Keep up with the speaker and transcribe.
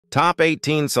Top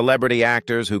 18 celebrity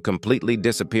actors who completely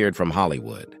disappeared from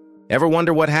Hollywood. Ever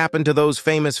wonder what happened to those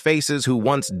famous faces who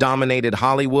once dominated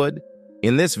Hollywood?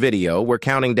 In this video, we're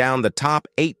counting down the top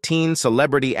 18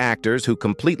 celebrity actors who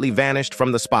completely vanished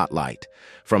from the spotlight.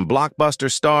 From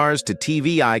blockbuster stars to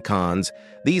TV icons,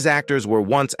 these actors were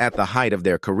once at the height of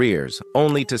their careers,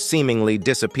 only to seemingly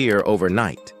disappear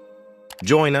overnight.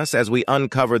 Join us as we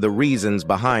uncover the reasons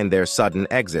behind their sudden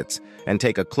exits and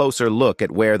take a closer look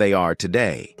at where they are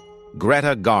today.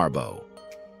 Greta Garbo.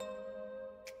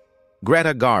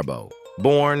 Greta Garbo,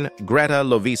 born Greta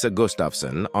Lovisa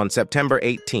Gustafsson on September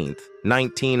 18,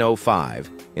 1905,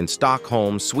 in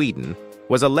Stockholm, Sweden,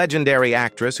 was a legendary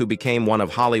actress who became one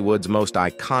of Hollywood's most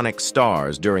iconic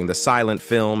stars during the silent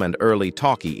film and early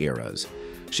talkie eras.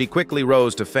 She quickly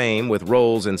rose to fame with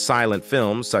roles in silent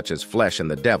films such as Flesh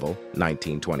and the Devil,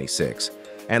 1926,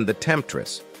 and The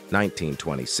Temptress,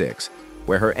 1926,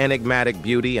 where her enigmatic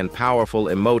beauty and powerful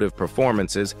emotive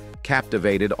performances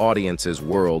captivated audiences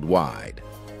worldwide.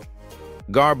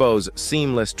 Garbo's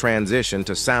seamless transition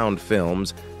to sound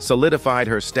films solidified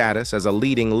her status as a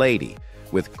leading lady,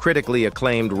 with critically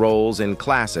acclaimed roles in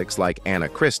classics like Anna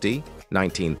Christie,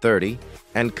 1930,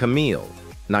 and Camille,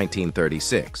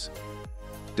 1936.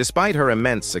 Despite her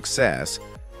immense success,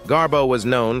 Garbo was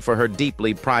known for her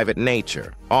deeply private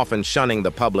nature, often shunning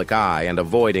the public eye and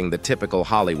avoiding the typical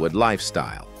Hollywood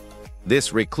lifestyle.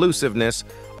 This reclusiveness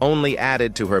only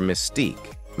added to her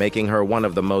mystique, making her one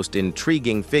of the most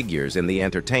intriguing figures in the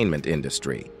entertainment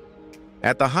industry.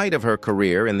 At the height of her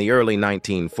career in the early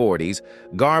 1940s,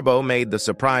 Garbo made the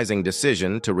surprising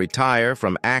decision to retire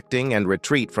from acting and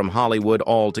retreat from Hollywood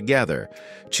altogether,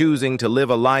 choosing to live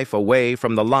a life away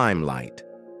from the limelight.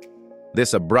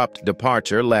 This abrupt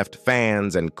departure left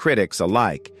fans and critics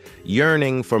alike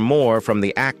yearning for more from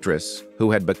the actress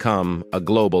who had become a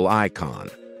global icon.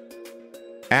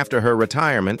 After her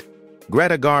retirement,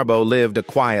 Greta Garbo lived a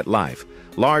quiet life,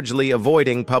 largely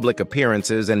avoiding public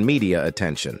appearances and media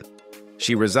attention.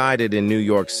 She resided in New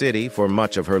York City for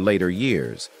much of her later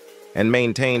years and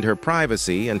maintained her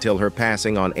privacy until her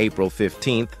passing on April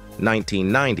 15,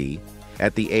 1990,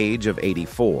 at the age of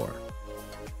 84.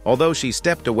 Although she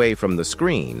stepped away from the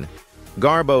screen,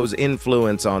 Garbo's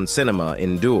influence on cinema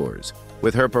endures,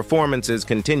 with her performances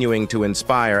continuing to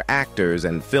inspire actors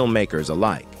and filmmakers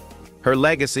alike. Her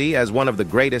legacy as one of the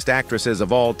greatest actresses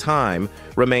of all time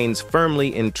remains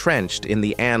firmly entrenched in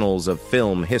the annals of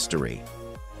film history.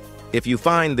 If you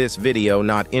find this video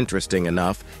not interesting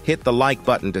enough, hit the like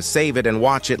button to save it and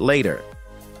watch it later.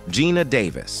 Geena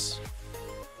Davis.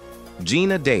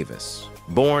 Geena Davis,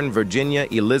 born Virginia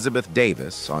Elizabeth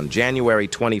Davis on January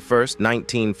 21,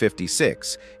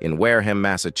 1956, in Wareham,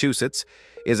 Massachusetts,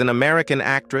 is an American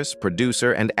actress,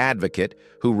 producer, and advocate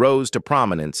who rose to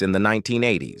prominence in the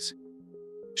 1980s.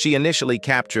 She initially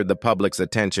captured the public's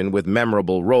attention with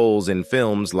memorable roles in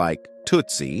films like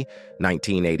Tootsie,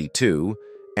 1982,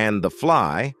 and The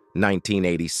Fly,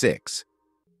 1986,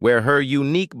 where her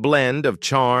unique blend of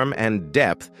charm and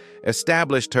depth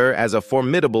established her as a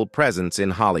formidable presence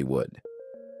in Hollywood.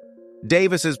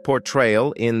 Davis's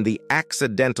portrayal in The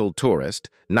Accidental Tourist,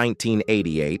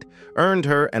 1988, earned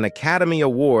her an Academy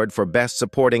Award for Best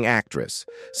Supporting Actress,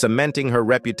 cementing her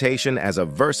reputation as a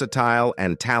versatile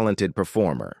and talented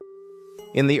performer.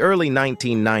 In the early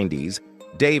 1990s,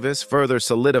 Davis further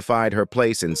solidified her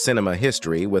place in cinema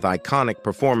history with iconic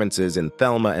performances in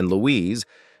Thelma and Louise,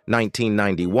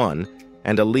 1991,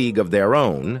 and A League of Their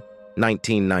Own,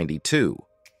 1992.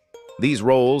 These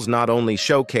roles not only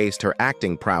showcased her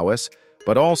acting prowess,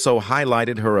 but also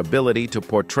highlighted her ability to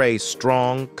portray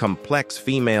strong, complex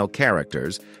female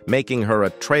characters, making her a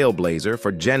trailblazer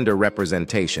for gender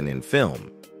representation in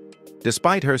film.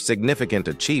 Despite her significant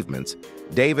achievements,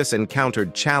 Davis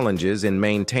encountered challenges in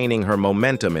maintaining her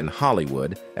momentum in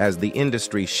Hollywood as the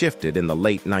industry shifted in the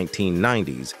late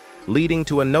 1990s, leading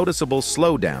to a noticeable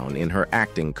slowdown in her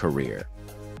acting career.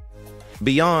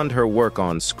 Beyond her work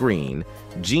on screen,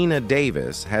 Geena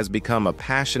Davis has become a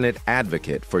passionate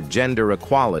advocate for gender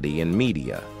equality in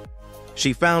media.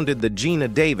 She founded the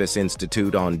Geena Davis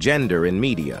Institute on Gender in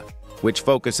Media, which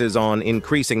focuses on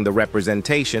increasing the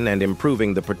representation and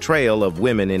improving the portrayal of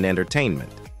women in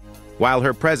entertainment. While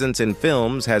her presence in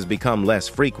films has become less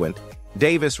frequent,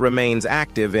 Davis remains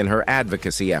active in her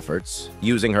advocacy efforts,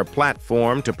 using her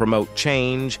platform to promote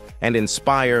change and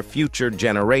inspire future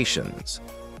generations.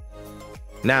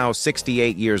 Now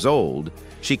 68 years old,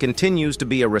 she continues to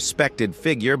be a respected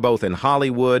figure both in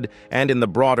Hollywood and in the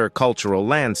broader cultural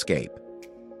landscape.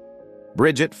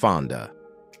 Bridget Fonda.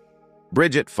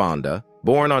 Bridget Fonda,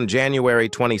 born on January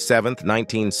 27,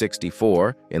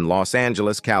 1964, in Los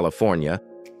Angeles, California,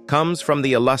 comes from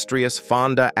the illustrious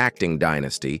Fonda acting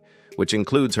dynasty, which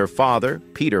includes her father,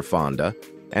 Peter Fonda,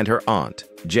 and her aunt,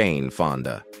 Jane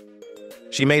Fonda.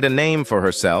 She made a name for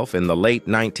herself in the late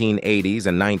 1980s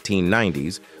and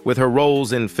 1990s with her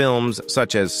roles in films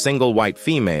such as Single White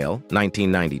Female,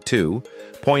 1992,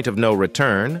 Point of No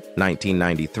Return,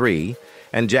 1993,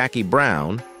 and Jackie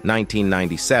Brown,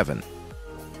 1997.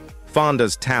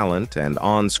 Fonda's talent and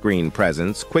on-screen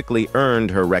presence quickly earned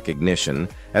her recognition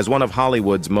as one of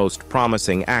Hollywood's most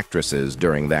promising actresses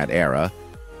during that era,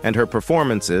 and her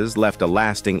performances left a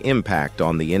lasting impact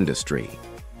on the industry.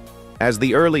 As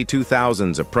the early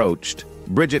 2000s approached,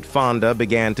 Bridget Fonda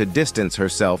began to distance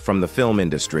herself from the film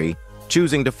industry,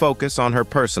 choosing to focus on her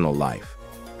personal life.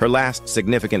 Her last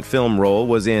significant film role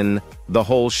was in The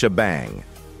Whole Shebang,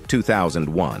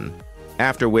 2001,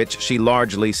 after which she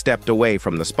largely stepped away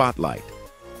from the spotlight.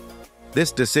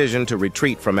 This decision to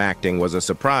retreat from acting was a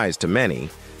surprise to many,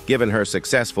 given her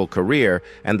successful career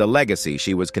and the legacy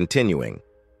she was continuing.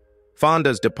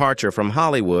 Fonda's departure from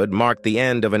Hollywood marked the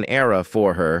end of an era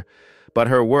for her, but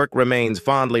her work remains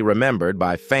fondly remembered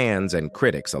by fans and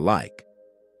critics alike.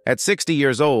 At 60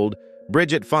 years old,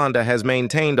 Bridget Fonda has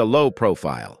maintained a low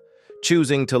profile,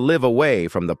 choosing to live away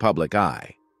from the public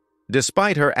eye.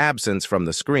 Despite her absence from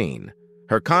the screen,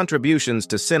 her contributions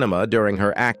to cinema during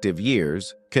her active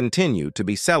years continue to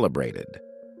be celebrated.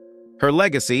 Her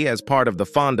legacy as part of the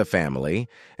Fonda family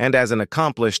and as an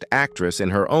accomplished actress in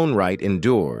her own right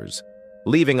endures,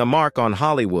 leaving a mark on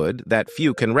Hollywood that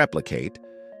few can replicate.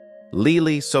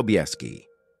 Lili Sobieski.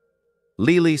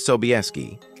 Lili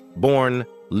Sobieski, born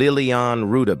Lilian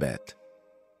Rudabet.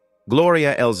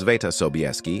 Gloria Elzveta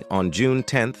Sobieski, on June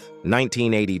 10,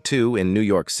 1982 in New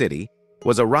York City,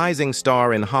 was a rising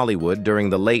star in Hollywood during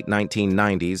the late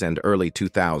 1990s and early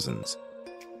 2000s.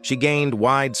 She gained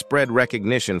widespread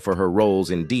recognition for her roles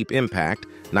in Deep Impact,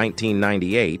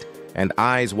 1998, and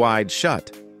Eyes Wide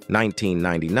Shut,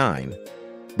 1999,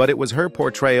 but it was her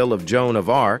portrayal of Joan of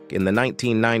Arc in the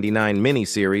 1999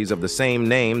 miniseries of the same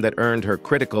name that earned her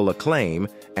critical acclaim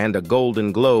and a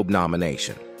Golden Globe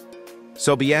nomination.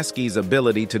 Sobieski's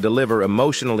ability to deliver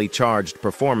emotionally charged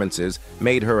performances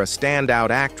made her a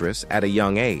standout actress at a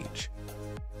young age.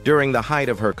 During the height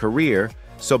of her career,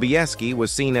 Sobieski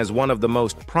was seen as one of the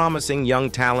most promising young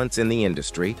talents in the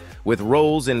industry, with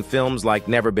roles in films like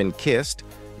Never Been Kissed,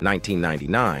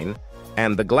 1999,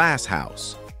 and The Glass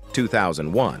House,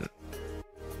 2001.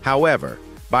 However,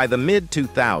 by the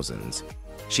mid-2000s,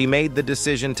 she made the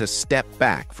decision to step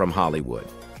back from Hollywood,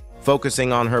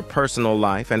 focusing on her personal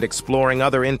life and exploring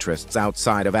other interests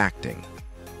outside of acting.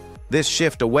 This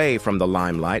shift away from the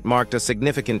limelight marked a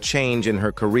significant change in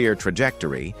her career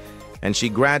trajectory, and she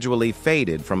gradually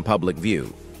faded from public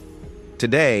view.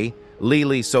 Today,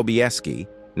 Lili Sobieski,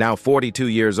 now 42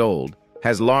 years old,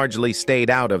 has largely stayed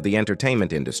out of the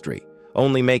entertainment industry,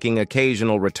 only making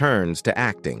occasional returns to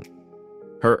acting.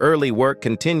 Her early work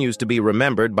continues to be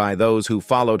remembered by those who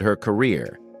followed her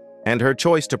career, and her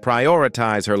choice to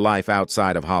prioritize her life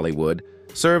outside of Hollywood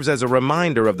serves as a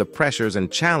reminder of the pressures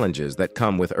and challenges that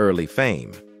come with early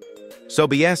fame.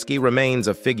 Sobieski remains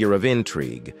a figure of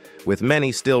intrigue, with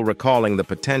many still recalling the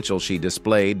potential she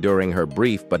displayed during her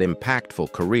brief but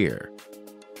impactful career.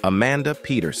 Amanda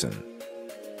Peterson.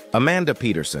 Amanda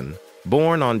Peterson,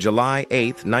 born on July 8,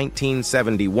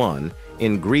 1971,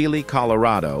 in Greeley,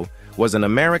 Colorado, was an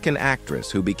American actress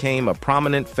who became a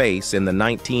prominent face in the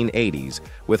 1980s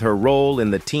with her role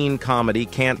in the teen comedy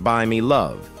Can't Buy Me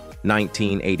Love,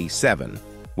 1987,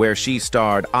 where she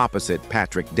starred opposite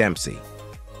Patrick Dempsey.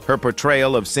 Her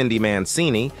portrayal of Cindy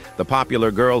Mancini, the popular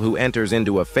girl who enters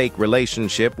into a fake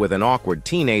relationship with an awkward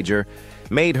teenager,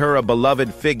 made her a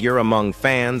beloved figure among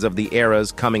fans of the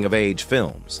era's coming-of-age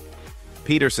films.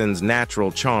 Peterson's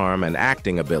natural charm and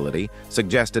acting ability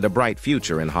suggested a bright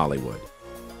future in Hollywood.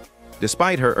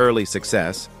 Despite her early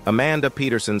success, Amanda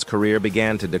Peterson's career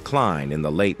began to decline in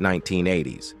the late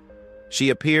 1980s.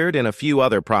 She appeared in a few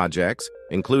other projects,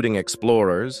 including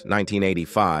Explorers,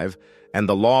 1985, and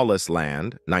The Lawless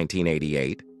Land,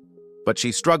 1988, but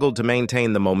she struggled to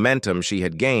maintain the momentum she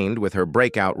had gained with her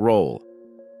breakout role.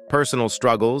 Personal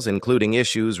struggles, including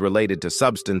issues related to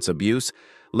substance abuse,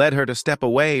 led her to step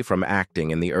away from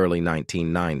acting in the early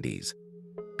 1990s.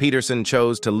 Peterson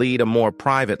chose to lead a more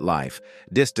private life,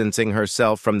 distancing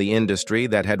herself from the industry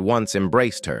that had once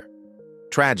embraced her.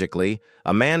 Tragically,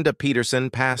 Amanda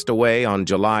Peterson passed away on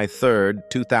July 3,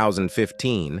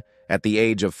 2015, at the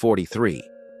age of 43.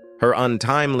 Her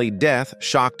untimely death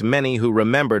shocked many who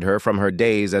remembered her from her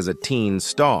days as a teen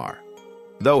star.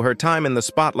 Though her time in the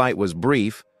spotlight was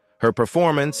brief, her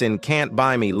performance in Can't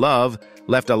Buy Me Love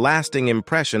left a lasting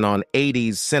impression on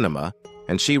 80s cinema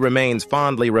and she remains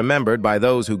fondly remembered by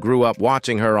those who grew up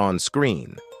watching her on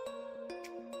screen.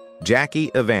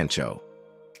 Jackie Evancho.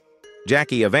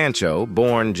 Jackie Evancho,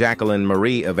 born Jacqueline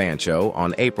Marie Evancho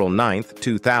on April 9,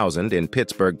 2000 in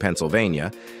Pittsburgh,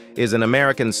 Pennsylvania, is an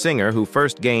American singer who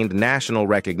first gained national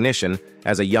recognition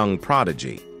as a young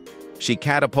prodigy. She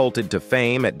catapulted to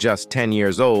fame at just 10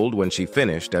 years old when she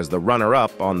finished as the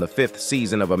runner-up on the 5th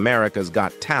season of America's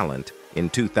Got Talent in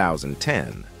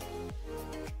 2010.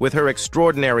 With her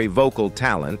extraordinary vocal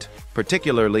talent,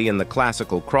 particularly in the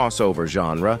classical crossover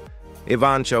genre,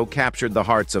 Evancho captured the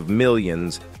hearts of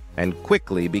millions and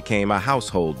quickly became a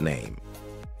household name.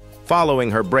 Following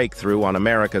her breakthrough on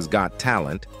America's Got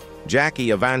Talent, Jackie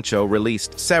Evancho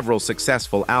released several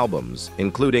successful albums,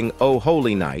 including Oh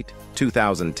Holy Night,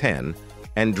 2010,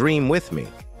 and Dream With Me,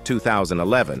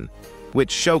 2011,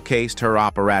 which showcased her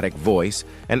operatic voice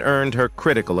and earned her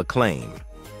critical acclaim.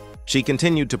 She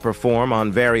continued to perform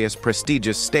on various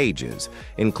prestigious stages,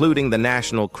 including the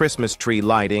National Christmas Tree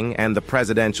Lighting and the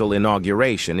presidential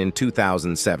inauguration in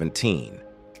 2017.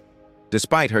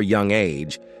 Despite her young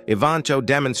age, Evancho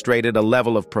demonstrated a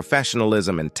level of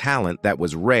professionalism and talent that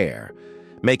was rare,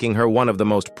 making her one of the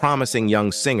most promising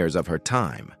young singers of her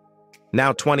time.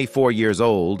 Now 24 years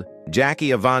old, Jackie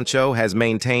Evancho has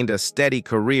maintained a steady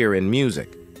career in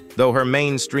music, though her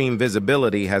mainstream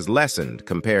visibility has lessened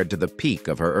compared to the peak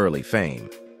of her early fame.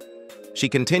 She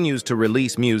continues to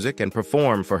release music and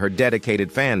perform for her dedicated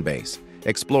fan base,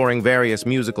 exploring various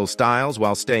musical styles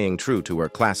while staying true to her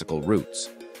classical roots.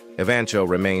 Evancho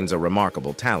remains a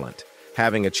remarkable talent,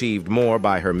 having achieved more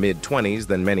by her mid-20s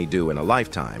than many do in a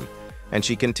lifetime, and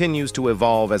she continues to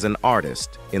evolve as an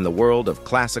artist in the world of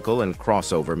classical and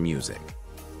crossover music.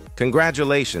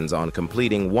 Congratulations on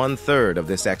completing 1/3 of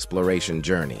this exploration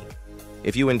journey.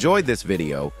 If you enjoyed this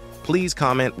video, please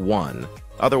comment 1,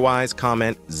 otherwise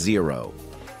comment 0.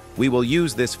 We will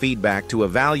use this feedback to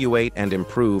evaluate and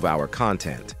improve our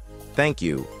content. Thank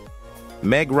you.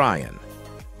 Meg Ryan.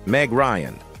 Meg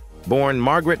Ryan, born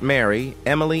Margaret Mary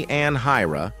Emily Ann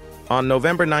Hyra on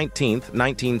November 19,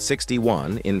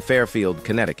 1961 in Fairfield,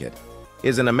 Connecticut,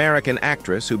 is an American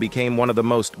actress who became one of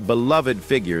the most beloved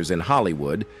figures in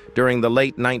Hollywood during the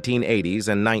late 1980s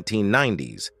and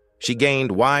 1990s. She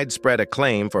gained widespread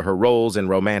acclaim for her roles in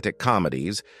romantic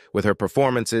comedies, with her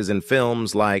performances in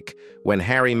films like When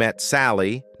Harry Met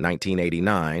Sally,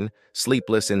 1989,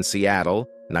 Sleepless in Seattle,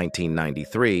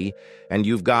 1993, and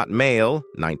You've Got Mail,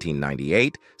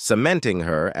 1998, cementing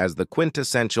her as the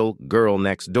quintessential girl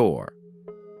next door.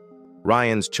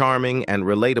 Ryan's charming and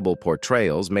relatable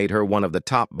portrayals made her one of the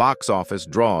top box office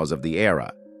draws of the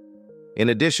era. In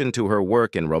addition to her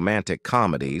work in romantic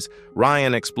comedies,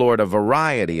 Ryan explored a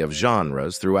variety of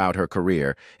genres throughout her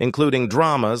career, including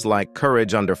dramas like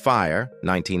Courage Under Fire,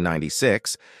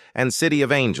 1996, and City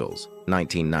of Angels,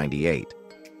 1998.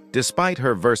 Despite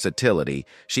her versatility,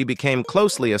 she became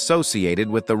closely associated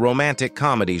with the romantic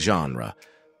comedy genre,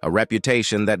 a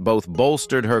reputation that both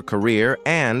bolstered her career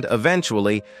and,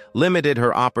 eventually, limited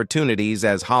her opportunities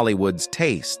as Hollywood's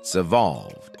tastes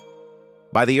evolved.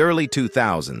 By the early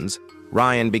 2000s,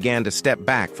 Ryan began to step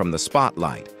back from the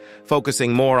spotlight,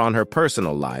 focusing more on her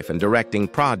personal life and directing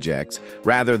projects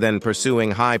rather than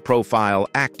pursuing high-profile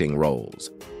acting roles.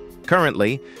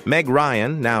 Currently, Meg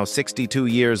Ryan, now 62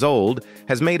 years old,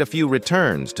 has made a few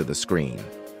returns to the screen,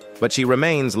 but she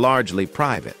remains largely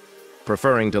private,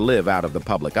 preferring to live out of the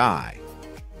public eye.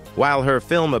 While her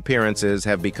film appearances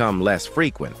have become less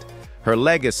frequent, her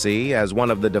legacy as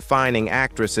one of the defining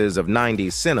actresses of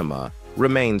 90s cinema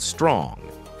remains strong.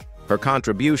 Her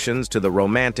contributions to the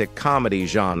romantic comedy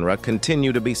genre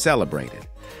continue to be celebrated,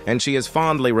 and she is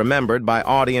fondly remembered by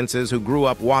audiences who grew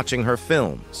up watching her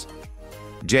films.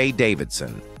 Jay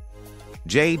Davidson.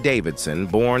 Jay Davidson,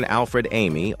 born Alfred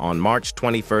Amy on March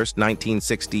 21,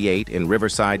 1968 in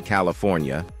Riverside,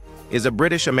 California, is a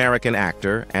British-American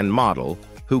actor and model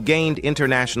who gained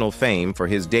international fame for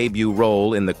his debut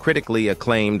role in the critically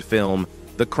acclaimed film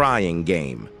The Crying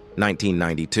Game,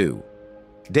 1992.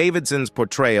 Davidson's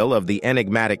portrayal of the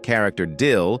enigmatic character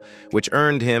Dill, which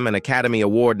earned him an Academy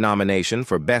Award nomination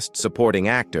for Best Supporting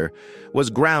Actor, was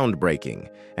groundbreaking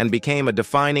and became a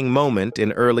defining moment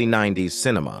in early 90s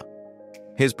cinema.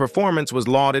 His performance was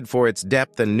lauded for its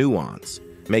depth and nuance,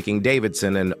 making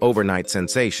Davidson an overnight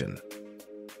sensation.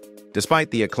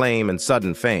 Despite the acclaim and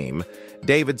sudden fame,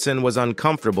 Davidson was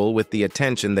uncomfortable with the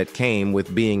attention that came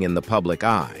with being in the public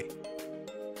eye.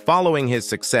 Following his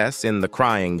success in The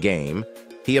Crying Game,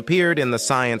 he appeared in the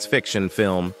science fiction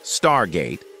film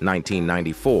Stargate,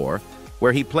 1994,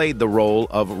 where he played the role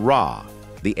of Ra,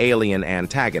 the alien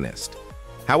antagonist.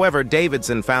 However,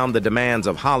 Davidson found the demands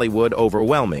of Hollywood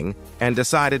overwhelming and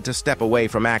decided to step away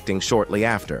from acting shortly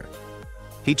after.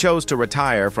 He chose to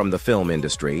retire from the film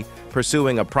industry,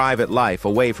 pursuing a private life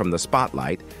away from the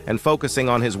spotlight and focusing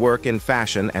on his work in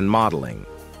fashion and modeling.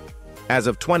 As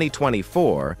of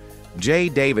 2024, Jay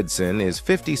Davidson is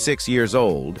 56 years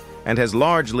old and has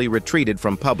largely retreated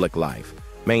from public life,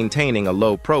 maintaining a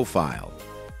low profile.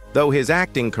 Though his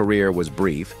acting career was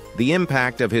brief, the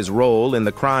impact of his role in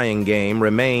The Crying Game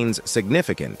remains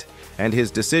significant, and his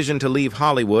decision to leave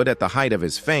Hollywood at the height of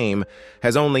his fame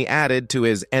has only added to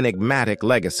his enigmatic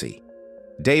legacy.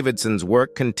 Davidson's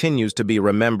work continues to be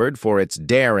remembered for its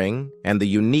daring and the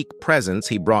unique presence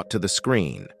he brought to the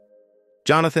screen.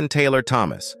 Jonathan Taylor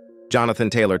Thomas. Jonathan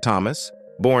Taylor Thomas,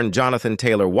 born Jonathan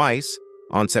Taylor Weiss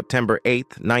on September 8,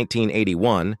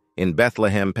 1981, in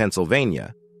Bethlehem,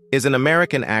 Pennsylvania, is an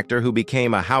American actor who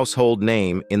became a household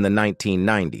name in the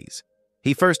 1990s.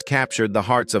 He first captured the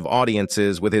hearts of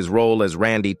audiences with his role as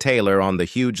Randy Taylor on the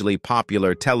hugely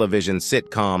popular television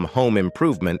sitcom Home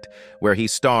Improvement, where he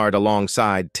starred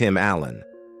alongside Tim Allen.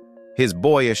 His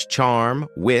boyish charm,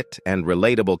 wit, and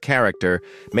relatable character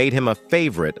made him a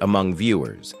favorite among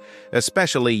viewers,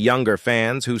 especially younger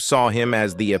fans who saw him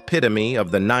as the epitome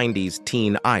of the 90s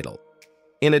teen idol.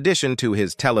 In addition to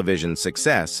his television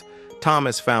success,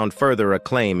 Thomas found further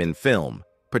acclaim in film,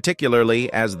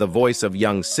 particularly as the voice of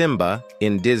young Simba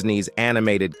in Disney's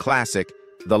animated classic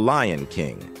The Lion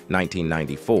King,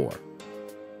 1994.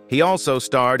 He also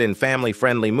starred in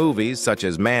family-friendly movies such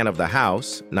as Man of the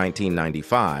House,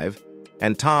 1995,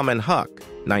 and Tom and Huck,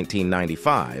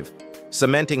 1995,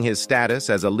 cementing his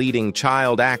status as a leading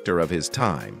child actor of his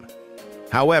time.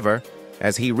 However,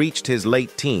 as he reached his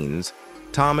late teens,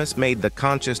 Thomas made the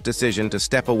conscious decision to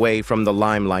step away from the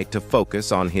limelight to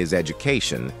focus on his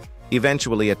education,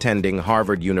 eventually attending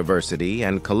Harvard University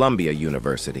and Columbia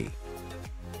University.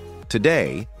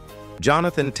 Today,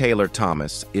 Jonathan Taylor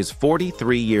Thomas is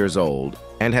 43 years old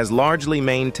and has largely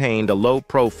maintained a low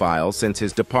profile since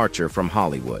his departure from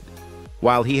Hollywood.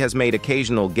 While he has made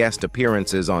occasional guest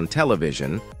appearances on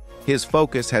television, his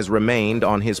focus has remained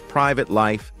on his private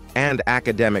life and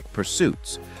academic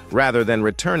pursuits, rather than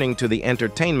returning to the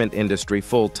entertainment industry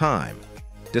full-time.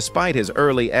 Despite his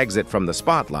early exit from the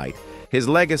spotlight, his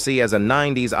legacy as a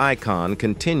 90s icon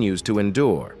continues to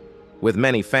endure, with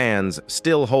many fans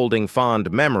still holding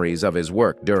fond memories of his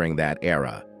work during that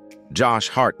era. Josh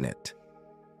Hartnett.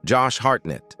 Josh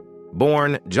Hartnett,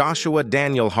 born Joshua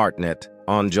Daniel Hartnett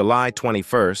on July 21,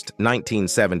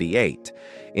 1978,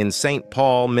 in St.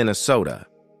 Paul, Minnesota.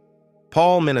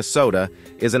 Paul, Minnesota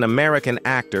is an American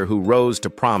actor who rose to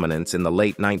prominence in the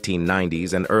late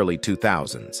 1990s and early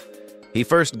 2000s. He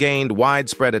first gained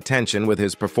widespread attention with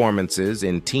his performances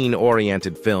in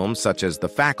teen-oriented films such as The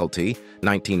Faculty,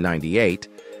 1998,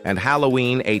 and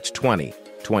Halloween H20,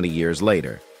 20 years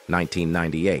later,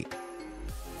 1998.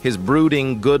 His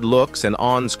brooding good looks and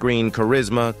on-screen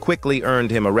charisma quickly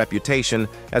earned him a reputation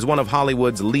as one of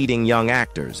Hollywood's leading young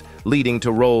actors, leading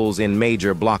to roles in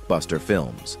major blockbuster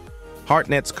films.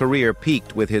 Hartnett's career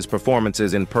peaked with his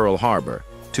performances in Pearl Harbor,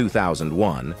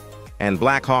 2001, and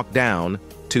Black Hawk Down,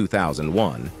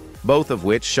 2001, both of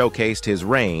which showcased his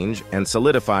range and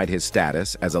solidified his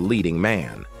status as a leading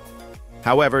man.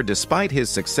 However, despite his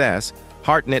success,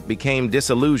 Hartnett became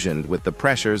disillusioned with the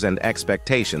pressures and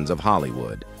expectations of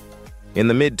Hollywood. In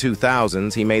the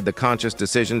mid-2000s, he made the conscious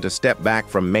decision to step back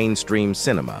from mainstream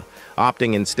cinema,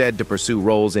 opting instead to pursue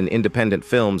roles in independent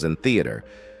films and theater,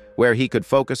 where he could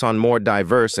focus on more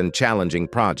diverse and challenging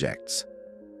projects.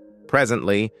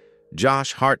 Presently,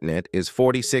 Josh Hartnett is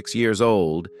 46 years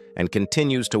old and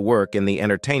continues to work in the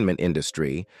entertainment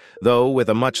industry, though with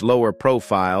a much lower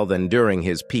profile than during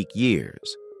his peak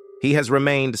years. He has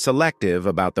remained selective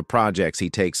about the projects he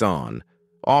takes on,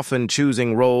 often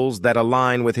choosing roles that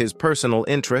align with his personal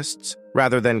interests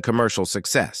rather than commercial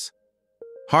success.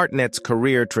 Hartnett's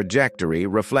career trajectory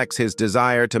reflects his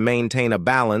desire to maintain a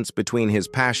balance between his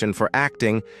passion for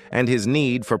acting and his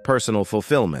need for personal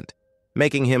fulfillment,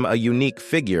 making him a unique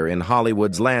figure in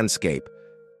Hollywood's landscape.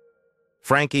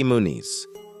 Frankie Muniz.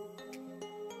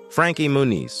 Frankie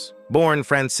Muniz, born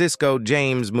Francisco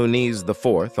James Muniz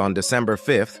IV on December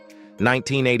 5,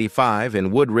 1985 in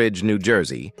Woodridge, New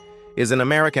Jersey, is an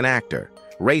American actor,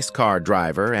 race car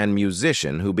driver, and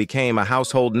musician who became a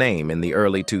household name in the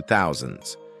early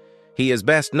 2000s. He is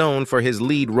best known for his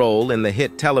lead role in the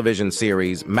hit television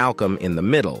series Malcolm in the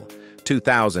Middle,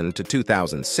 2000 to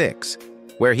 2006,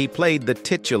 where he played the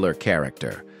titular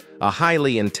character, a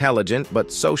highly intelligent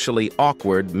but socially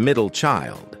awkward middle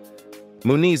child.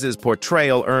 Muniz's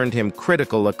portrayal earned him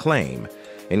critical acclaim,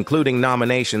 including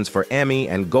nominations for Emmy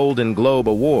and Golden Globe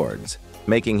Awards,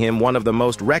 making him one of the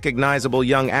most recognizable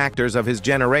young actors of his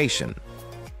generation.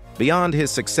 Beyond his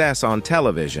success on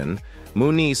television,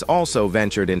 Muniz also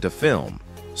ventured into film,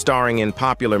 starring in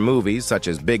popular movies such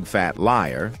as Big Fat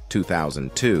Liar,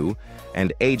 2002,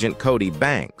 and Agent Cody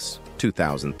Banks,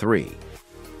 2003.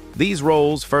 These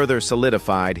roles further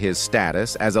solidified his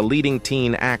status as a leading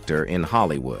teen actor in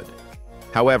Hollywood.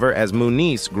 However, as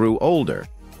Muniz grew older,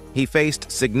 he faced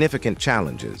significant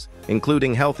challenges,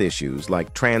 including health issues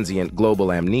like transient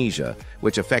global amnesia,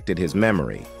 which affected his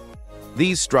memory.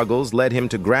 These struggles led him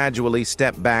to gradually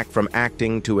step back from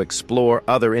acting to explore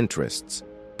other interests,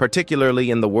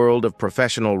 particularly in the world of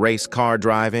professional race car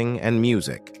driving and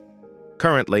music.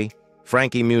 Currently,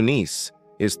 Frankie Muniz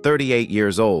is 38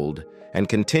 years old and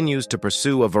continues to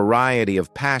pursue a variety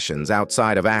of passions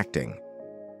outside of acting.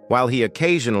 While he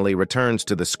occasionally returns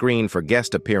to the screen for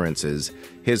guest appearances,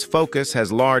 his focus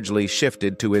has largely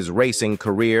shifted to his racing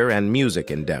career and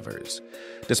music endeavors.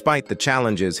 Despite the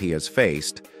challenges he has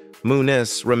faced,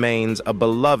 Muniz remains a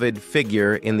beloved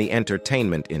figure in the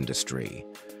entertainment industry,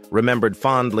 remembered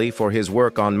fondly for his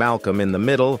work on Malcolm in the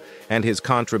Middle and his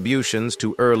contributions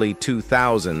to early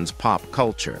 2000s pop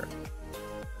culture.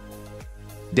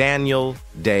 Daniel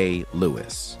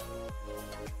Day-Lewis.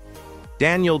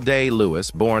 Daniel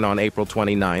Day-Lewis, born on April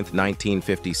 29,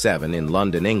 1957 in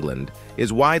London, England,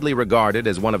 is widely regarded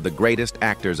as one of the greatest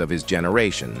actors of his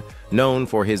generation, known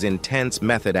for his intense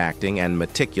method acting and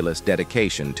meticulous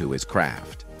dedication to his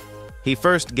craft. He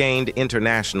first gained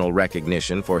international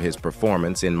recognition for his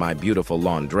performance in My Beautiful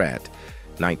Laundrette,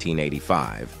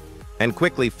 1985, and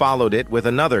quickly followed it with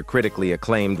another critically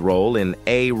acclaimed role in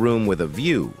A Room with a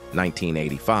View,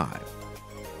 1985.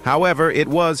 However, it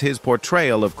was his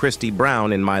portrayal of Christy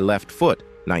Brown in My Left Foot,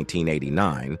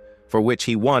 1989, for which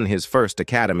he won his first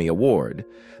Academy Award,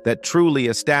 that truly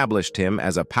established him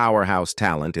as a powerhouse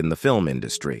talent in the film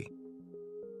industry.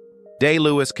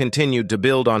 Day-Lewis continued to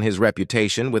build on his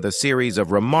reputation with a series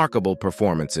of remarkable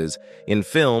performances in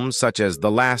films such as The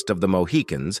Last of the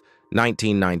Mohicans,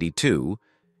 1992,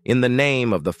 In the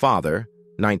Name of the Father,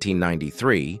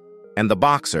 1993, and The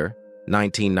Boxer,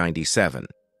 1997.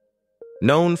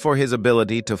 Known for his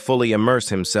ability to fully immerse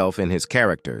himself in his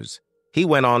characters, he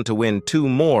went on to win 2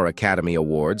 more Academy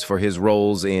Awards for his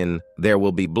roles in There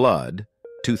Will Be Blood,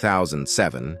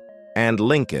 2007, and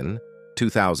Lincoln,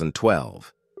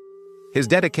 2012. His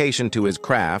dedication to his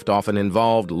craft often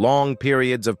involved long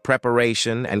periods of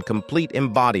preparation and complete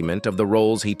embodiment of the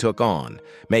roles he took on,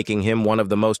 making him one of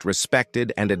the most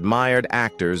respected and admired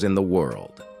actors in the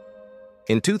world.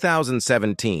 In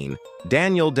 2017,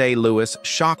 Daniel Day-Lewis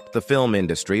shocked the film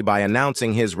industry by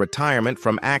announcing his retirement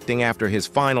from acting after his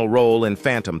final role in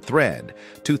Phantom Thread,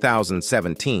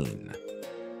 2017.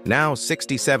 Now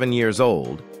 67 years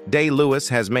old, Day-Lewis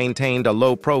has maintained a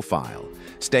low profile,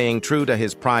 staying true to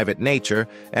his private nature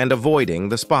and avoiding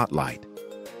the spotlight.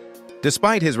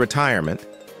 Despite his retirement,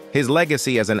 his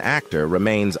legacy as an actor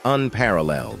remains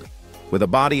unparalleled, with a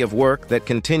body of work that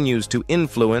continues to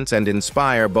influence and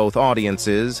inspire both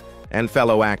audiences and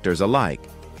fellow actors alike.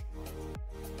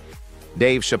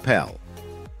 Dave Chappelle.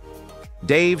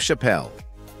 Dave Chappelle,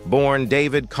 born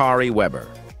David Kari Weber.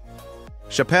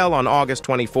 Chappelle, on August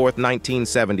 24,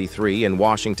 1973, in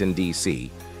Washington, D.C.,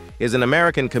 is an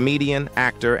American comedian,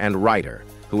 actor, and writer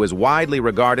who is widely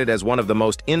regarded as one of the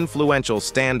most influential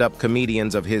stand-up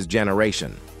comedians of his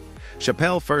generation.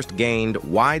 Chappelle first gained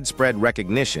widespread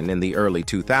recognition in the early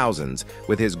 2000s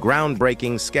with his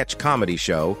groundbreaking sketch comedy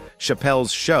show,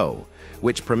 Chappelle's Show,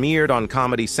 which premiered on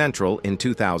Comedy Central in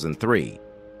 2003.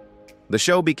 The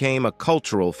show became a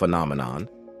cultural phenomenon,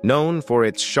 known for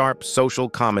its sharp social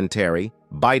commentary,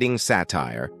 biting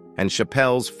satire, and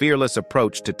Chappelle's fearless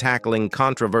approach to tackling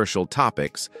controversial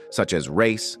topics such as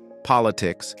race,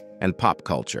 politics, and pop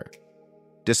culture.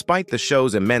 Despite the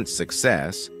show's immense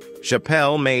success,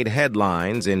 Chappelle made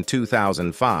headlines in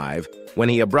 2005 when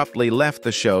he abruptly left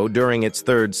the show during its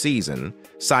 3rd season,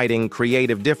 citing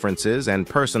creative differences and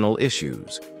personal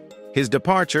issues. His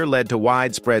departure led to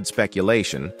widespread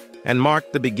speculation and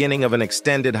marked the beginning of an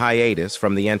extended hiatus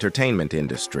from the entertainment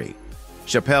industry.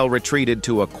 Chappelle retreated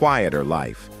to a quieter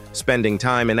life, spending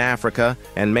time in Africa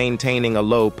and maintaining a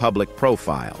low public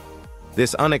profile.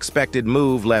 This unexpected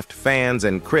move left fans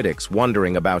and critics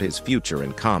wondering about his future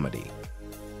in comedy.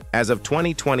 As of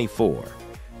 2024,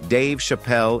 Dave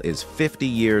Chappelle is 50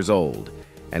 years old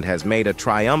and has made a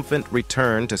triumphant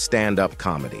return to stand-up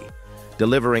comedy,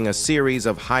 delivering a series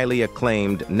of highly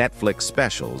acclaimed Netflix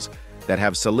specials that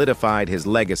have solidified his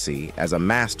legacy as a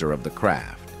master of the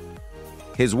craft.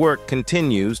 His work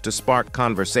continues to spark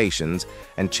conversations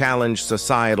and challenge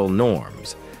societal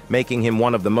norms, making him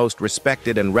one of the most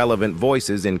respected and relevant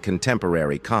voices in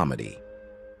contemporary comedy.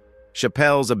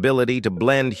 Chappelle's ability to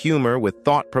blend humor with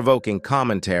thought-provoking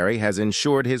commentary has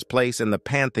ensured his place in the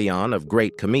pantheon of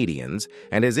great comedians,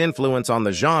 and his influence on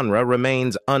the genre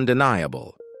remains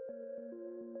undeniable.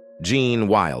 Gene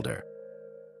Wilder.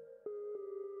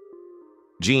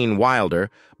 Gene Wilder,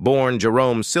 born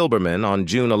Jerome Silberman on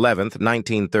June 11,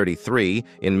 1933,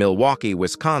 in Milwaukee,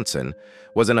 Wisconsin,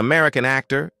 was an American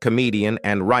actor, comedian,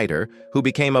 and writer who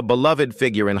became a beloved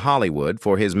figure in Hollywood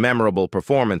for his memorable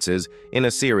performances in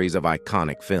a series of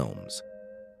iconic films.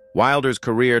 Wilder's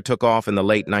career took off in the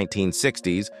late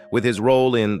 1960s with his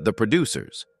role in The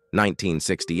Producers,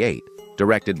 1968,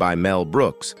 directed by Mel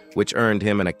Brooks, which earned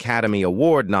him an Academy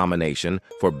Award nomination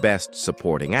for Best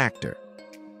Supporting Actor.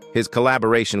 His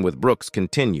collaboration with Brooks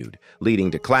continued, leading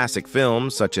to classic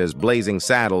films such as Blazing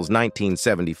Saddles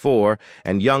 1974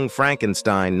 and Young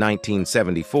Frankenstein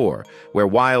 1974, where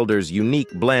Wilder's unique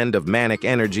blend of manic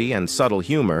energy and subtle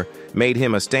humor made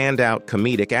him a standout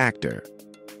comedic actor.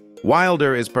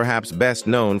 Wilder is perhaps best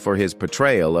known for his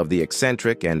portrayal of the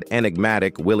eccentric and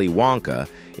enigmatic Willy Wonka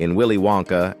in Willy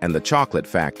Wonka and the Chocolate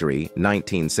Factory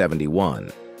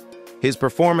 1971. His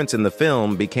performance in the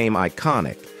film became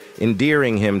iconic,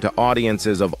 endearing him to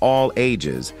audiences of all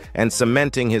ages and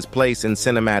cementing his place in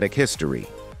cinematic history.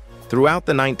 Throughout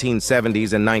the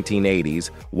 1970s and 1980s,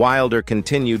 Wilder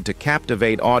continued to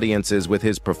captivate audiences with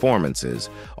his performances,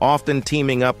 often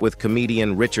teaming up with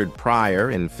comedian Richard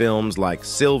Pryor in films like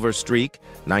Silver Streak,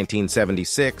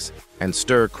 1976, and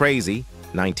Stir Crazy,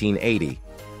 1980.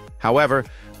 However,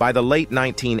 by the late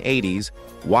 1980s,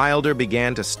 Wilder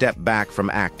began to step back from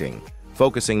acting,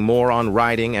 focusing more on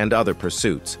writing and other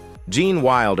pursuits. Gene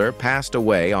Wilder passed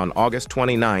away on August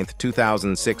 29,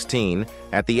 2016,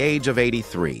 at the age of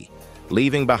 83,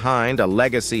 leaving behind a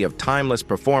legacy of timeless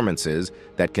performances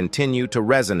that continue to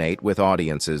resonate with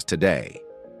audiences today.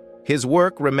 His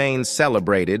work remains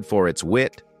celebrated for its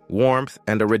wit, warmth,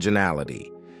 and originality,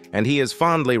 and he is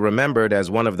fondly remembered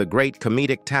as one of the great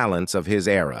comedic talents of his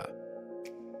era.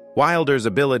 Wilder's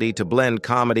ability to blend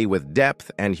comedy with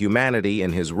depth and humanity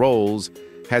in his roles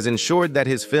has ensured that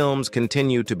his films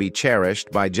continue to be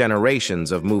cherished by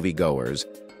generations of moviegoers.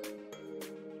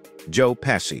 Joe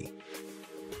Pesci.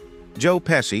 Joe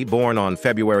Pesci, born on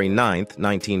February 9,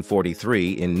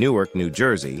 1943, in Newark, New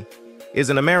Jersey, is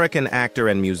an American actor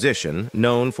and musician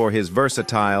known for his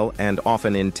versatile and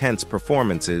often intense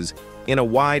performances in a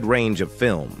wide range of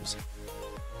films.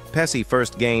 Pesci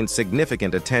first gained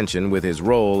significant attention with his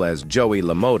role as Joey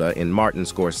LaMotta in Martin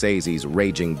Scorsese's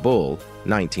Raging Bull,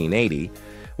 1980,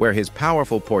 where his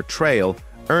powerful portrayal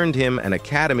earned him an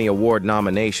Academy Award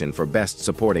nomination for Best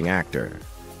Supporting Actor.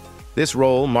 This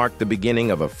role marked the beginning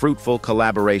of a fruitful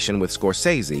collaboration with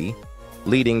Scorsese,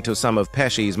 leading to some of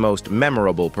Pesci's most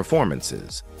memorable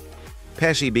performances.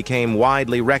 Pesci became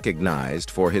widely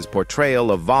recognized for his portrayal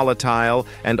of volatile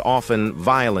and often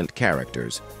violent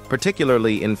characters,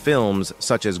 particularly in films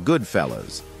such as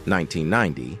Goodfellas,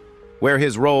 1990, where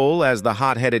his role as the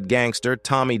hot-headed gangster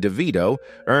Tommy DeVito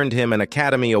earned him an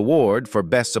Academy Award for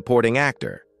Best Supporting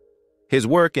Actor. His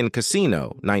work in Casino,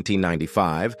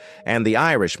 1995, and The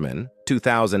Irishman,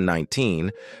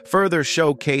 2019, further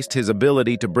showcased his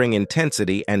ability to bring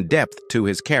intensity and depth to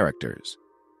his characters.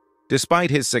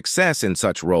 Despite his success in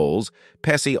such roles,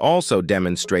 Pesci also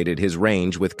demonstrated his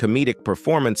range with comedic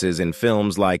performances in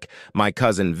films like My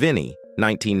Cousin Vinny,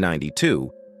 1992,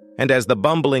 and as the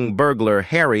bumbling burglar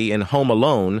Harry in Home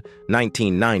Alone,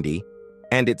 1990,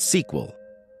 and its sequel.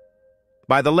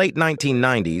 By the late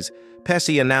 1990s,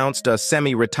 Pesci announced a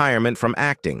semi-retirement from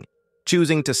acting,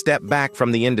 choosing to step back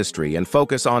from the industry and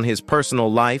focus on his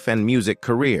personal life and music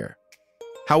career.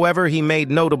 However, he made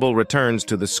notable returns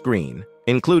to the screen,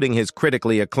 including his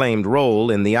critically acclaimed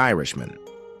role in The Irishman.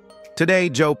 Today,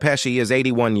 Joe Pesci is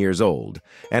 81 years old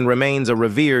and remains a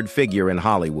revered figure in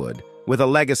Hollywood, with a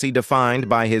legacy defined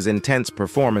by his intense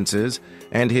performances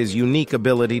and his unique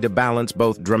ability to balance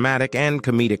both dramatic and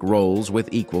comedic roles with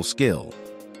equal skill.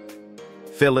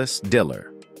 Phyllis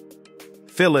Diller.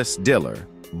 Phyllis Diller,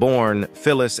 born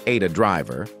Phyllis Ada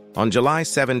Driver, on July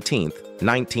 17,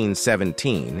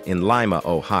 1917, in Lima,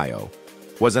 Ohio,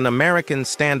 was an American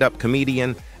stand-up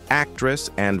comedian, actress,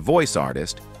 and voice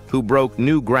artist who broke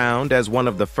new ground as one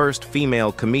of the first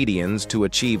female comedians to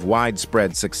achieve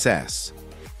widespread success.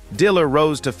 Diller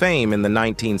rose to fame in the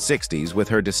 1960s with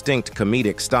her distinct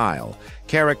comedic style,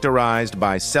 characterized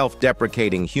by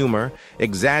self-deprecating humor,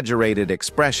 exaggerated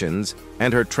expressions,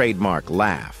 and her trademark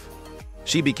laugh.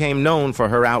 She became known for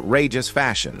her outrageous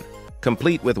fashion,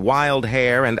 complete with wild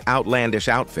hair and outlandish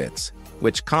outfits,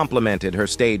 which complemented her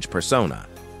stage persona.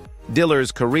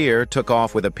 Diller's career took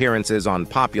off with appearances on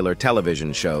popular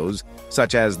television shows,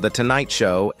 such as The Tonight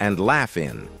Show and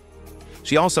Laugh-In.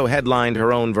 She also headlined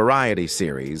her own variety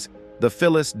series, The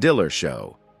Phyllis Diller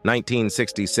Show,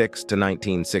 1966 to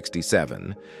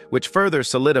 1967, which further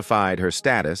solidified her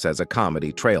status as a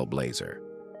comedy trailblazer.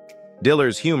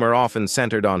 Diller's humor often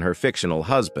centered on her fictional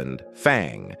husband,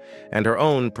 Fang, and her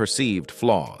own perceived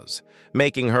flaws,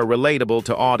 making her relatable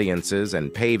to audiences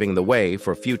and paving the way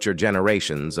for future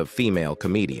generations of female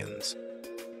comedians.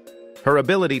 Her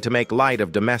ability to make light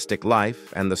of domestic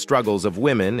life and the struggles of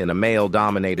women in a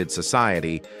male-dominated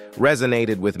society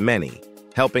resonated with many,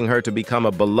 helping her to become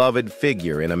a beloved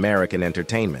figure in American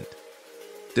entertainment.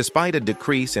 Despite a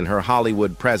decrease in her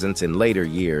Hollywood presence in later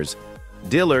years,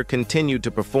 Diller continued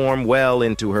to perform well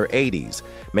into her 80s,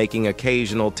 making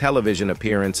occasional television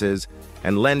appearances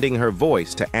and lending her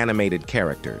voice to animated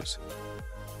characters.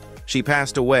 She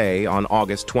passed away on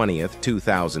August 20th,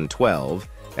 2012,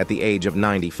 at the age of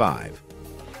 95.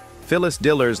 Phyllis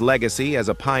Diller's legacy as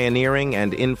a pioneering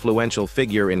and influential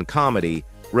figure in comedy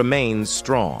remains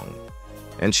strong,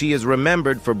 and she is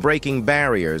remembered for breaking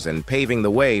barriers and paving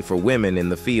the way for women in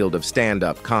the field of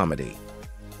stand-up comedy.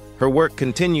 Her work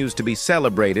continues to be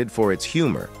celebrated for its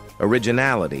humor,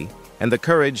 originality, and the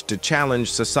courage to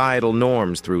challenge societal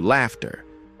norms through laughter.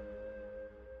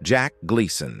 Jack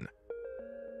Gleeson.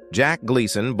 Jack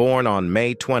Gleeson, born on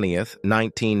May 20th,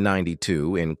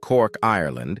 1992, in Cork,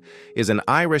 Ireland, is an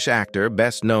Irish actor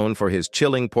best known for his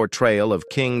chilling portrayal of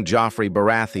King Joffrey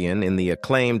Baratheon in the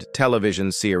acclaimed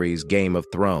television series Game of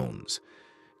Thrones.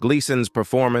 Gleeson's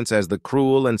performance as the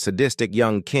cruel and sadistic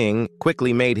young king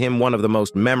quickly made him one of the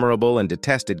most memorable and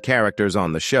detested characters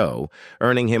on the show,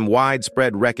 earning him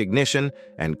widespread recognition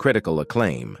and critical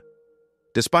acclaim.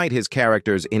 Despite his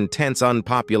character's intense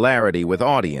unpopularity with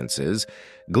audiences,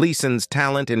 Gleeson's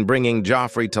talent in bringing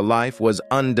Joffrey to life was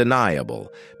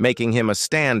undeniable, making him a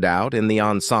standout in the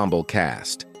ensemble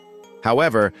cast.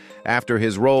 However, after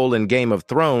his role in Game of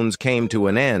Thrones came to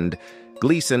an end,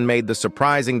 Gleeson made the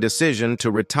surprising decision to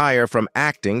retire from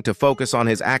acting to focus on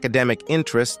his academic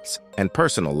interests and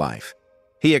personal life.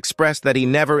 He expressed that he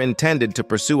never intended to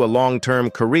pursue a long-term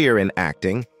career in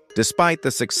acting, despite the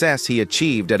success he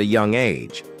achieved at a young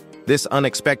age. This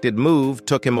unexpected move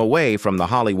took him away from the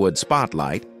Hollywood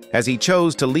spotlight, as he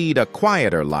chose to lead a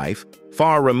quieter life,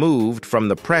 far removed from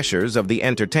the pressures of the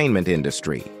entertainment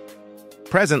industry.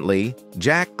 Presently,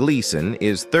 Jack Gleeson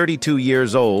is 32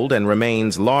 years old and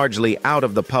remains largely out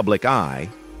of the public eye,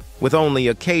 with only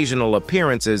occasional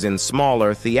appearances in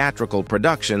smaller theatrical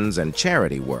productions and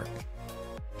charity work.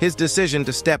 His decision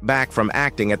to step back from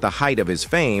acting at the height of his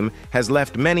fame has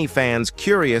left many fans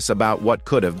curious about what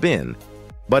could have been,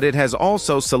 but it has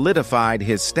also solidified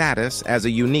his status as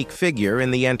a unique figure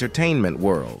in the entertainment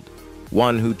world,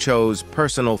 one who chose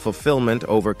personal fulfillment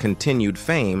over continued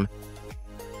fame.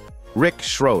 Rick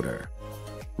Schroder.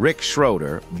 Rick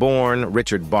Schroder, born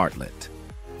Richard Bartlett.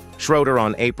 Schroder,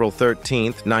 on April 13,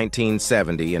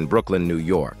 1970, in Brooklyn, New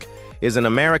York, is an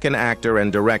American actor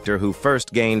and director who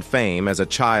first gained fame as a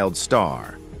child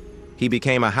star. He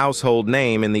became a household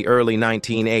name in the early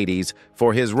 1980s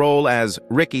for his role as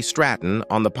Ricky Stratton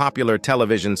on the popular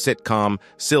television sitcom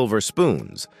Silver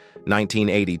Spoons,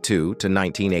 1982 to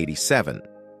 1987.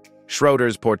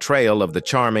 Schroder's portrayal of the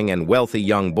charming and wealthy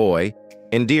young boy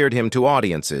endeared him to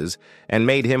audiences and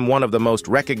made him one of the most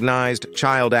recognized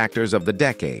child actors of the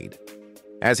decade.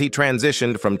 As he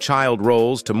transitioned from child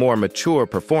roles to more mature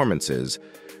performances,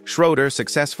 Schroder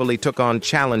successfully took on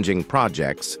challenging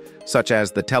projects, such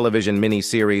as the television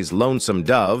miniseries Lonesome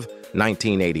Dove,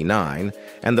 1989,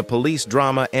 and the police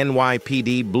drama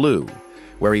NYPD Blue,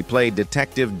 where he played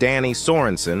Detective Danny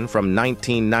Sorensen from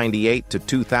 1998 to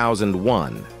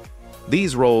 2001.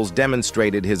 These roles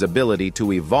demonstrated his ability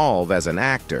to evolve as an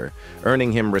actor,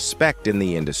 earning him respect in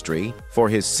the industry for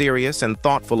his serious and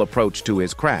thoughtful approach to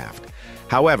his craft.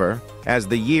 However, as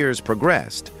the years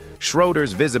progressed,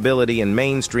 Schroder's visibility in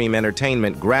mainstream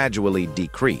entertainment gradually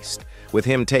decreased, with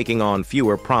him taking on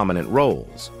fewer prominent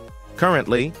roles.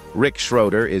 Currently, Rick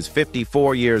Schroder is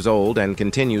 54 years old and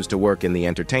continues to work in the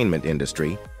entertainment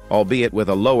industry, albeit with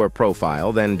a lower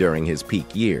profile than during his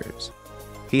peak years.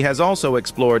 He has also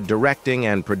explored directing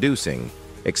and producing,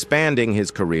 expanding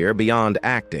his career beyond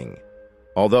acting.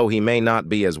 Although he may not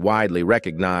be as widely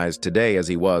recognized today as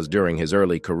he was during his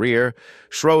early career,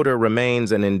 Schroder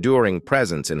remains an enduring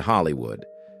presence in Hollywood,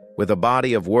 with a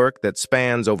body of work that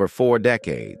spans over 4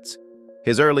 decades.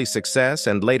 His early success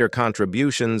and later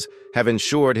contributions have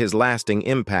ensured his lasting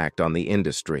impact on the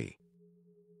industry.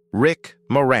 Rick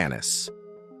Moranis.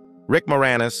 Rick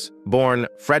Moranis, born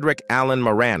Frederick Allen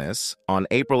Moranis on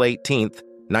April 18,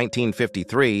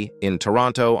 1953, in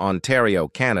Toronto, Ontario,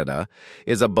 Canada,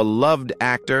 is a beloved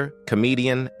actor,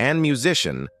 comedian, and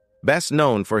musician, best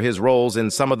known for his roles in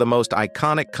some of the most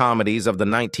iconic comedies of the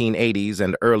 1980s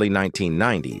and early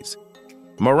 1990s.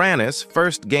 Moranis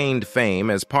first gained fame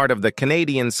as part of the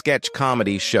Canadian sketch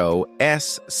comedy show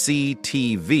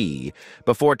SCTV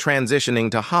before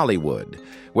transitioning to Hollywood,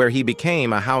 where he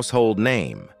became a household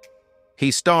name. He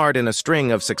starred in a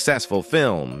string of successful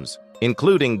films,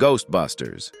 including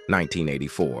Ghostbusters,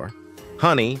 1984,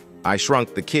 Honey, I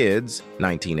Shrunk the Kids,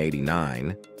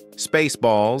 1989,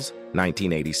 Spaceballs,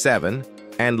 1987,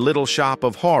 and Little Shop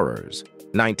of Horrors,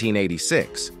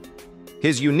 1986.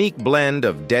 His unique blend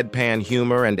of deadpan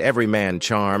humor and everyman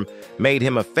charm made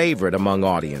him a favorite among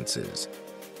audiences.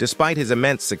 Despite his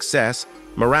immense success,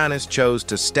 Moranis chose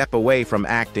to step away from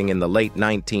acting in the late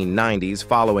 1990s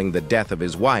following the death of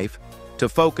his wife to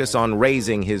focus on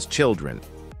raising his children.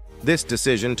 This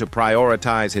decision to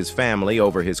prioritize his family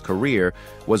over his career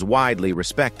was widely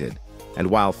respected, and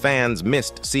while fans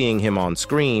missed seeing him on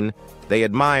screen, they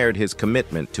admired his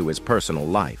commitment to his personal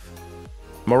life.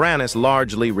 Moranis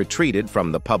largely retreated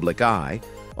from the public eye,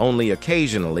 only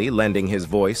occasionally lending his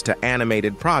voice to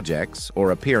animated projects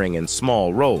or appearing in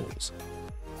small roles.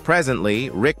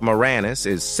 Presently, Rick Moranis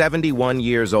is 71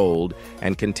 years old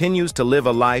and continues to live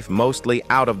a life mostly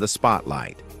out of the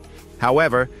spotlight.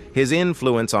 However, his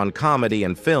influence on comedy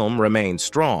and film remains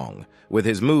strong, with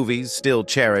his movies still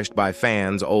cherished by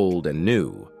fans old and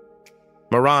new.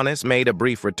 Moranis made a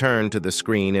brief return to the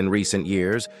screen in recent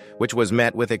years, which was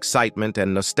met with excitement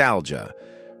and nostalgia,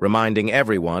 reminding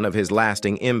everyone of his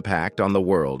lasting impact on the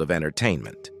world of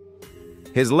entertainment.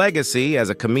 His legacy as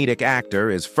a comedic actor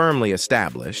is firmly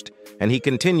established, and he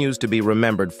continues to be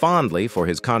remembered fondly for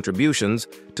his contributions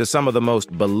to some of the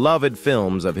most beloved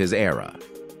films of his era.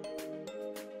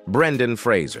 Brendan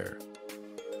Fraser.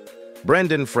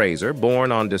 Brendan Fraser,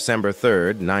 born on December 3,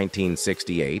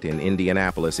 1968, in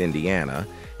Indianapolis, Indiana,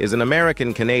 is an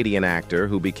American-Canadian actor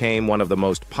who became one of the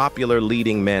most popular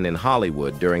leading men in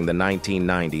Hollywood during the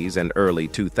 1990s and early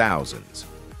 2000s.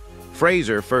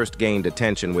 Fraser first gained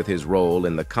attention with his role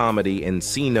in the comedy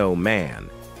Encino Man,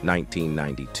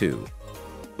 1992.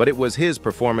 But it was his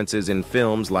performances in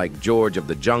films like George of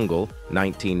the Jungle,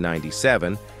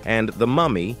 1997, and The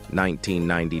Mummy,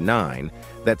 1999,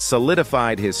 that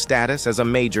solidified his status as a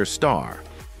major star.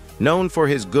 Known for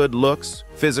his good looks,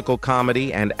 physical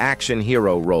comedy, and action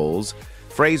hero roles,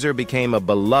 Fraser became a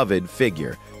beloved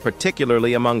figure,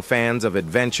 particularly among fans of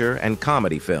adventure and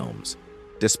comedy films.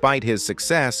 Despite his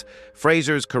success,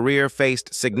 Fraser's career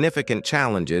faced significant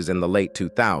challenges in the late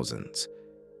 2000s.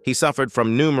 He suffered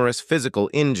from numerous physical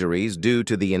injuries due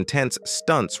to the intense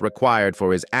stunts required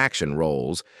for his action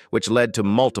roles, which led to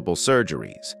multiple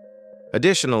surgeries.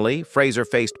 Additionally, Fraser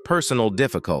faced personal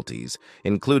difficulties,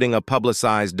 including a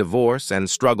publicized divorce and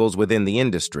struggles within the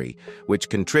industry, which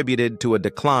contributed to a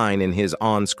decline in his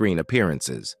on-screen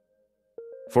appearances.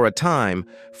 For a time,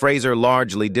 Fraser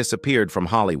largely disappeared from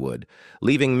Hollywood,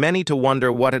 leaving many to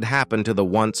wonder what had happened to the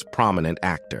once prominent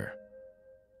actor.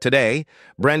 Today,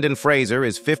 Brendan Fraser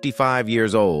is 55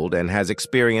 years old and has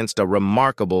experienced a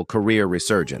remarkable career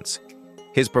resurgence.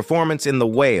 His performance in The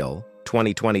Whale,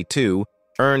 2022,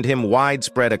 earned him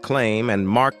widespread acclaim and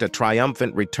marked a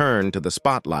triumphant return to the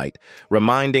spotlight,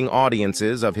 reminding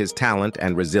audiences of his talent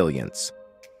and resilience.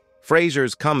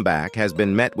 Fraser's comeback has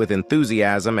been met with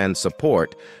enthusiasm and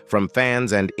support from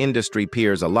fans and industry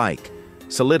peers alike,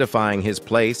 solidifying his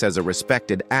place as a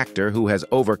respected actor who has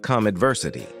overcome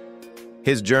adversity.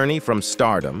 His journey from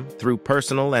stardom, through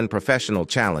personal and professional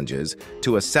challenges,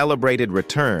 to a celebrated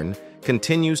return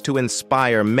continues to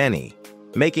inspire many,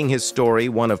 making his story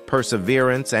one of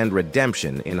perseverance and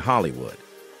redemption in Hollywood.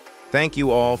 Thank you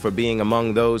all for being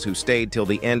among those who stayed till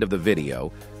the end of the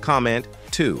video. Comment,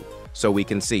 too, so we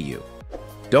can see you.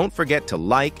 Don't forget to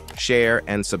like, share,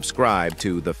 and subscribe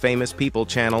to the Famous People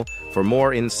channel for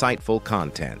more insightful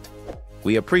content.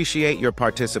 We appreciate your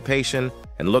participation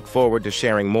and look forward to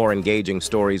sharing more engaging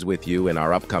stories with you in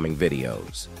our upcoming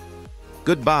videos.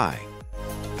 Goodbye.